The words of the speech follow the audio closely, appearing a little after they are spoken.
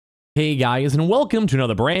Hey guys, and welcome to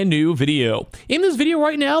another brand new video. In this video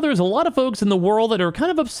right now, there's a lot of folks in the world that are kind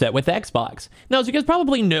of upset with Xbox. Now, as you guys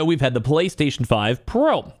probably know, we've had the PlayStation 5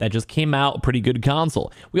 Pro. That just came out, a pretty good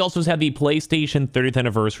console. We also had the PlayStation 30th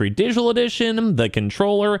Anniversary Digital Edition, the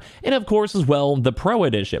controller, and of course as well, the Pro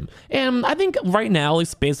Edition. And I think right now, at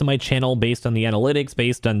least based on my channel, based on the analytics,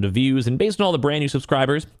 based on the views, and based on all the brand new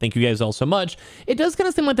subscribers, thank you guys all so much, it does kind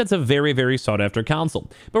of seem like that's a very, very sought after console.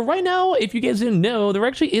 But right now, if you guys didn't know, there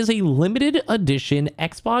actually is a limited edition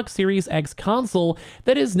Xbox Series X console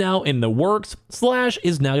that is now in the works /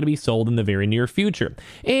 is now going to be sold in the very near future.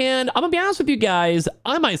 And I'm gonna be honest with you guys,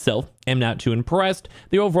 I myself am not too impressed.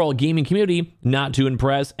 The overall gaming community, not too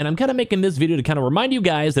impressed. And I'm kind of making this video to kind of remind you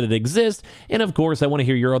guys that it exists. And of course, I want to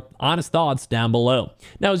hear your honest thoughts down below.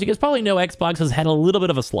 Now, as you guys probably know, Xbox has had a little bit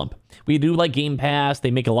of a slump. We do like Game Pass. They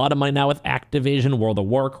make a lot of money now with Activision, World of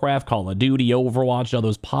Warcraft, Call of Duty, Overwatch, all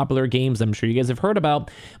those popular games I'm sure you guys have heard about.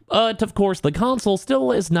 But of course, the console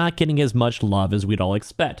still is not getting as much love as we'd all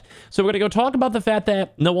expect. So we're going to go talk about the fact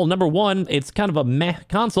that, no, well, number one, it's kind of a meh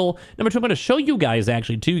console. Number two, I'm going to show you guys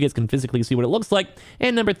actually too. You guys can physically see what it looks like.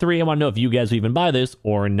 And number three, I want to know if you guys will even buy this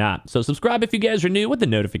or not. So subscribe if you guys are new with the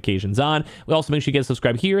notifications on. We also make sure you guys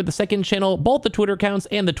subscribe here, the second channel, both the Twitter accounts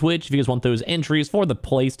and the Twitch if you guys want those entries for the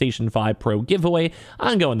PlayStation 5 Pro giveaway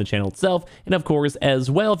ongoing the channel itself. And of course, as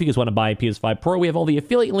well, if you guys want to buy a PS5 Pro, we have all the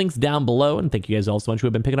affiliate links down below. And thank you guys all so much who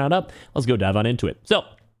have been picking it up. Let's go dive on into it. So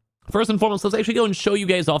first and foremost, let's actually go and show you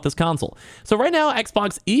guys off this console. So right now,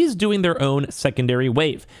 Xbox is doing their own secondary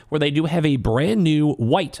wave, where they do have a brand new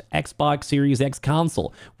white Xbox Series X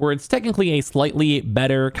console, where it's technically a slightly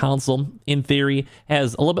better console, in theory,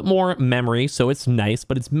 has a little bit more memory, so it's nice,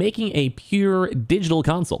 but it's making a pure digital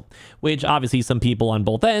console, which obviously some people on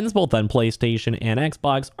both ends, both on PlayStation and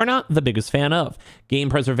Xbox, are not the biggest fan of. Game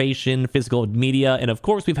preservation, physical media, and of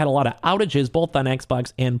course, we've had a lot of outages both on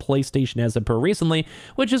Xbox and PlayStation as of per recently,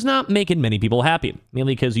 which is not making many people happy,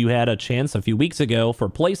 mainly because you had a chance a few weeks ago for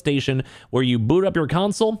PlayStation where you boot up your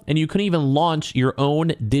console and you couldn't even launch your own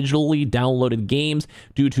digitally downloaded games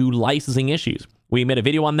due to licensing issues. We made a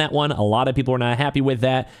video on that one. A lot of people were not happy with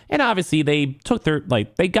that. And obviously they took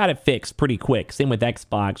they got it fixed pretty quick. Same with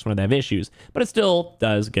Xbox when they have issues, but it still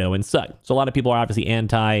does go and suck. So a lot of people are obviously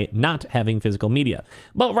anti not having physical media.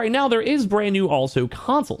 But right now there is brand new also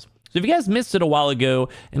consoles. So if you guys missed it a while ago,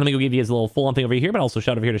 and let me go give you guys a little full-on thing over here, but also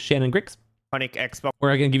shout over here to Shannon Grix. Xbox.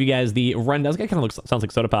 We're going to give you guys the rundown. This guy kind of sounds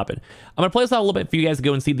like Soda Poppin'. I'm going to play this out a little bit for you guys to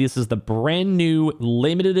go and see. This is the brand new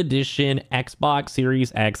limited edition Xbox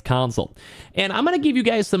Series X console. And I'm going to give you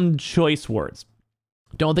guys some choice words.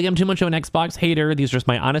 Don't think I'm too much of an Xbox hater. These are just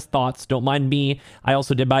my honest thoughts. Don't mind me. I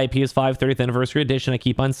also did buy a PS5 30th Anniversary Edition. I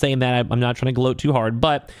keep on saying that. I'm not trying to gloat too hard.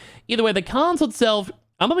 But either way, the console itself,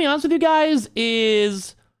 I'm going to be honest with you guys,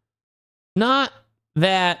 is not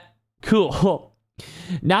that cool.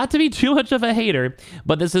 Not to be too much of a hater,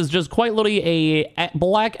 but this is just quite literally a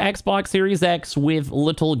black Xbox Series X with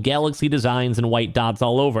little galaxy designs and white dots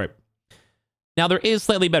all over it. Now, there is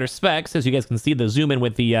slightly better specs, as you guys can see the zoom in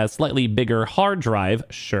with the slightly bigger hard drive.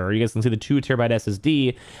 Sure, you guys can see the 2TB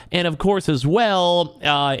SSD. And of course, as well,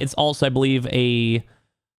 it's also, I believe, a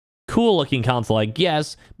cool looking console, I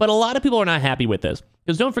guess. But a lot of people are not happy with this.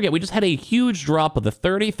 Because don't forget, we just had a huge drop of the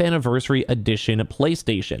 30th Anniversary Edition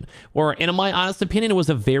PlayStation, where, in my honest opinion, it was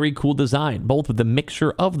a very cool design, both with the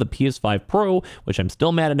mixture of the PS5 Pro, which I'm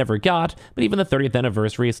still mad I never got, but even the 30th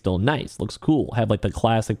Anniversary is still nice, looks cool, have like the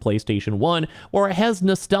classic PlayStation 1, or it has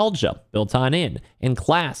nostalgia built on in, and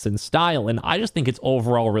class and style, and I just think it's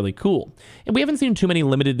overall really cool. And we haven't seen too many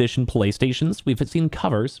limited edition PlayStations, we've seen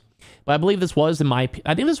covers, but I believe this was, I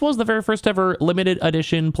think this was the very first ever limited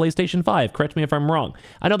edition PlayStation 5. Correct me if I'm wrong.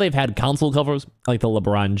 I know they've had console covers, like the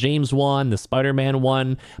LeBron James one, the Spider-Man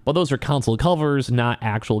one, but those are console covers, not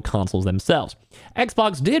actual consoles themselves.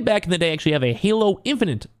 Xbox did back in the day actually have a Halo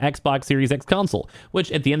Infinite Xbox Series X console,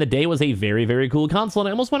 which at the end of the day was a very, very cool console, and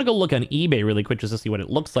I almost want to go look on eBay really quick just to see what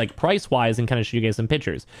it looks like price-wise and kind of show you guys some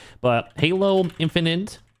pictures. But Halo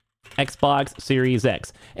Infinite Xbox Series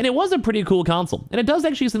X, and it was a pretty cool console, and it does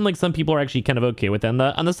actually seem like some people are actually kind of okay with it on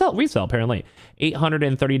the resale. Apparently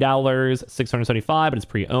 $830, $675, but it's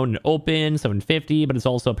pre-owned and open. $750, but it's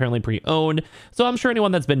also apparently pre-owned, so I'm sure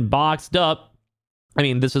anyone that's been boxed up, I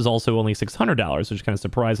mean, this is also only $600, which is kind of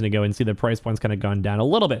surprising to go and see the price point's kind of gone down a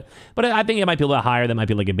little bit. But I think it might be a little higher. That might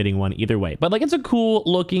be like a bidding one either way. But like, it's a cool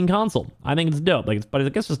looking console. I think it's dope. Like, but I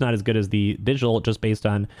guess it's not as good as the digital just based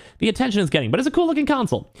on the attention it's getting. But it's a cool looking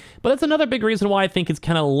console. But that's another big reason why I think it's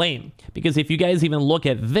kind of lame. Because if you guys even look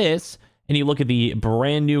at this, and you look at the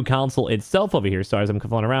brand new console itself over here, sorry as I'm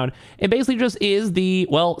flying around, it basically just is the,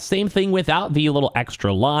 well, same thing without the little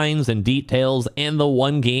extra lines and details and the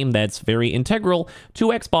one game that's very integral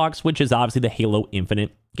to Xbox, which is obviously the Halo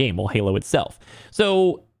Infinite game, well, Halo itself.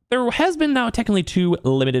 So there has been now technically 2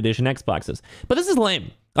 limited edition Xboxes, but this is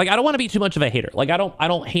lame. Like, I don't want to be too much of a hater. Like, I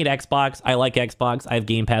don't hate Xbox. I like Xbox. I have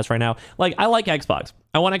Game Pass right now. Like, I like Xbox.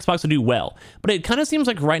 I want Xbox to do well. But it kind of seems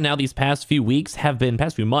like right now, these past few weeks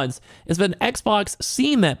past few months, it's been Xbox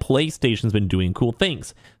seeing that PlayStation's been doing cool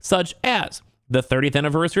things, such as the 30th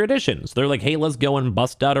Anniversary Edition. So they're like, hey, let's go and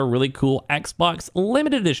bust out a really cool Xbox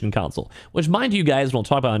limited edition console, which, mind you guys, we'll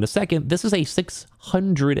talk about in a second, this is a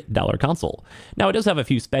 $600 console. Now, it does have a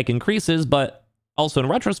few spec increases, but also, in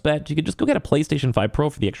retrospect, you could just go get a PlayStation 5 Pro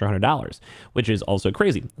for the extra $100, which is also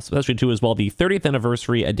crazy, especially too as well. The 30th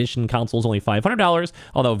Anniversary Edition console is only $500,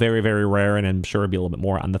 although very, very rare, and I'm sure it'll be a little bit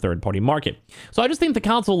more on the third-party market. So I just think the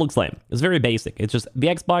console looks lame. It's very basic. It's just the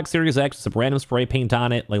Xbox Series X, some random spray paint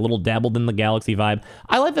on it, like little dabbled in the Galaxy vibe.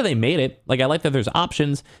 I like that they made it. Like, I like that there's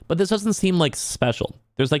options, but this doesn't seem like special.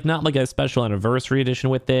 There's like not like a special anniversary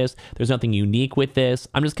edition with this. There's nothing unique with this.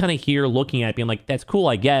 I'm just kind of here looking at it being like, that's cool,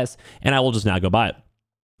 I guess, and I will just not go buy it.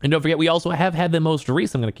 And don't forget, we also have had the most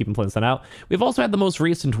recent, I'm going to keep playing this out, we've also had the most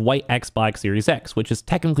recent white Xbox Series X, which is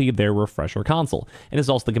technically their refresher console, and is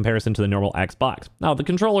also the comparison to the normal Xbox. Now, the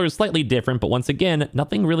controller is slightly different, but once again,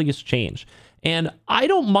 nothing really has changed. And I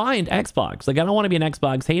don't mind Xbox. Like, I don't want to be an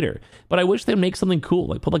Xbox hater, but I wish they'd make something cool,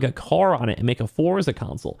 like put like a car on it and make a Forza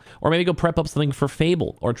console, or maybe go prep up something for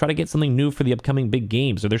Fable, or try to get something new for the upcoming big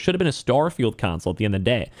games. Or there should have been a Starfield console at the end of the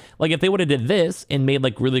day. Like, if they would have did this and made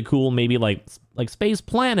like really cool, maybe like space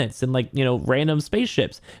planets and like, you know, random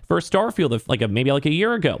spaceships for Starfield, if like maybe like a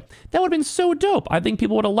year ago, that would have been so dope. I think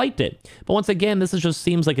people would have liked it. But once again, this is just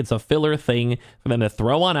seems like it's a filler thing for them to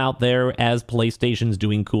throw on out there as PlayStation's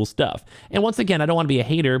doing cool stuff. And once again, I don't want to be a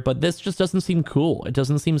hater, but this just doesn't seem cool. It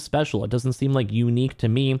doesn't seem special. It doesn't seem like unique to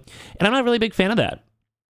me. And I'm not really a big fan of that.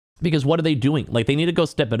 Because what are they doing? Like, they need to go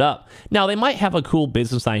step it up. Now, they might have a cool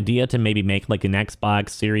business idea to maybe make like an Xbox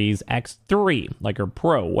Series X3, like, or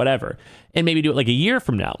Pro, whatever, and maybe do it like a year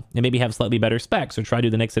from now, and maybe have slightly better specs, or try to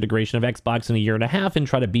do the next integration of Xbox in a year and a half and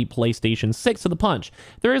try to beat PlayStation 6 to the punch.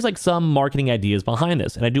 There is like some marketing ideas behind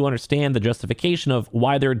this, and I do understand the justification of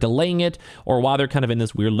why they're delaying it, or why they're kind of in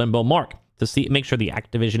this weird limbo mark. To make sure the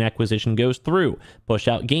Activision acquisition goes through, push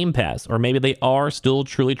out Game Pass, or maybe they are still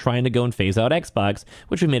truly trying to go and phase out Xbox,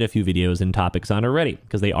 which we made a few videos and topics on already,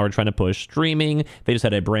 because they are trying to push streaming. They just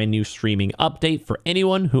had a brand new streaming update for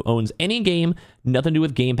anyone who owns any game, nothing to do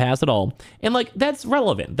with Game Pass at all. And like, that's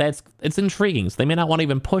relevant. It's intriguing. So they may not want to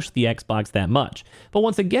even push the Xbox that much. But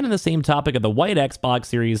once again, in the same topic of the white Xbox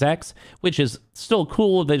Series X, which is still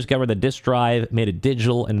cool, they just got rid of the disk drive, made it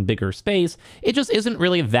digital and bigger space. It just isn't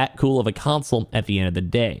really that cool of a console at the end of the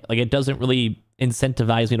day. Like, it doesn't really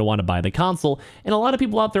incentivize me to want to buy the console, and a lot of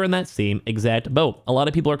people out there in that same exact boat. A lot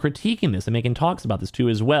of people are critiquing this and making talks about this too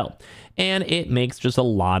as well, and it makes just a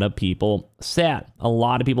lot of people sad. A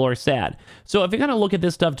lot of people are sad. So if you kind of look at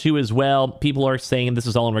this stuff too as well, people are saying this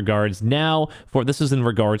is all in regards now for this is in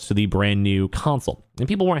regards to the brand new console, and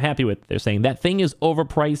people weren't happy with it. They're saying that thing is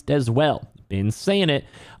overpriced as well. Been saying it.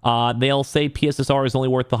 They'll say PSSR is only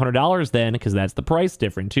worth the $100 then, because that's the price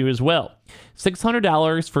different too as well.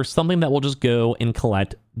 $600 for something that will just go and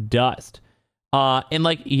collect dust. And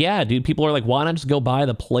like, yeah, dude, people are like, why not just go buy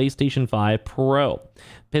the PlayStation 5 Pro?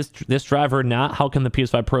 This drive or not, how come the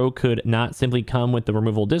PS5 Pro could not simply come with the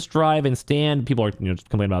removable disk drive and stand? People are, just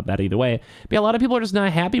complaining about that either way. But yeah, a lot of people are just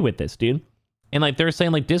not happy with this, dude. And like, they're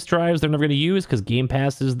saying like disk drives they're never going to use because Game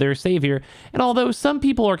Pass is their savior. And although some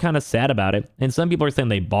people are kind of sad about it, and some people are saying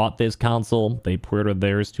they bought this console, they pre-ordered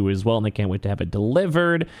theirs too as well, and they can't wait to have it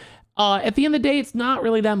delivered. At the end of the day, it's not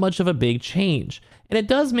really that much of a big change. And it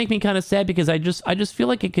does make me kind of sad because I just feel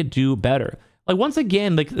like it could do better. Like, once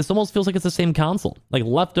again, like, this almost feels like it's the same console, like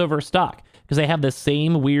leftover stock, because they have the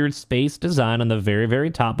same weird space design on the very,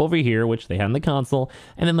 very top over here, which they had in the console,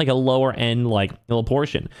 and then like a lower end, like, little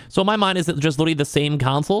portion. So in my mind, is it just literally the same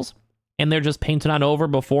consoles, and they're just painted on over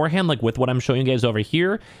beforehand, like with what I'm showing you guys over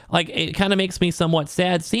here? Like, it kind of makes me somewhat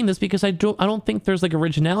sad seeing this, because I don't think there's like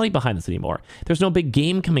originality behind this anymore. There's no big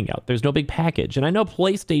game coming out. There's no big package. And I know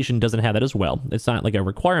PlayStation doesn't have that as well. It's not like a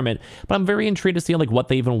requirement, but I'm very intrigued to see like what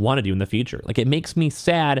they even want to do in the future. Like, it makes me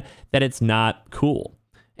sad that it's not cool.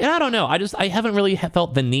 And I don't know, I haven't really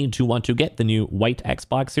felt the need to want to get the new white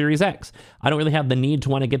Xbox Series X. I don't really have the need to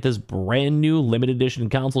want to get this brand new limited edition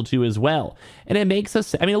console too as well. And it makes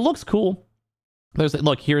us, I mean, it looks cool.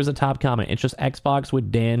 Look, here's a top comment. It's just Xbox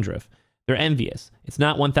with dandruff. They're envious. It's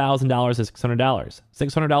not $1,000, it's $600.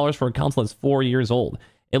 $600 for a console that's 4 years old.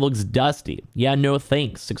 It looks dusty. Yeah, no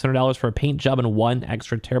thanks. $600 for a paint job and 1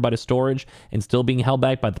 extra terabyte of storage and still being held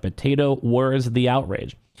back by the potato. Where is the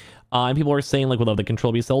outrage? And people are saying, like, would love the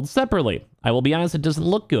control be sold separately. I will be honest, it doesn't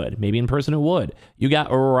look good. Maybe in person it would. You got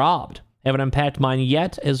robbed. Haven't unpacked mine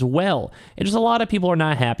yet as well. And just a lot of people are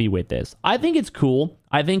not happy with this. I think it's cool.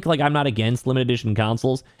 I think, like, I'm not against limited edition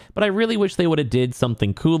consoles, but I really wish they would have did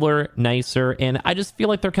something cooler, nicer, and I just feel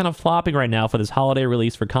like they're kind of flopping right now for this holiday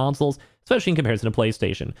release for consoles, especially in comparison to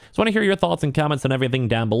PlayStation. So I want to hear your thoughts and comments on everything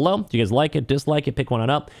down below. Do you guys like it, dislike it, pick one on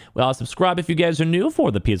up? Well, subscribe if you guys are new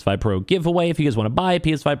for the PS5 Pro giveaway. If you guys want to buy a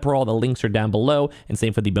PS5 Pro, all the links are down below, and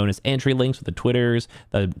same for the bonus entry links with the Twitters,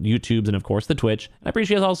 the YouTubes, and of course the Twitch. And I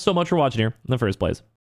appreciate you all so much for watching here in the first place.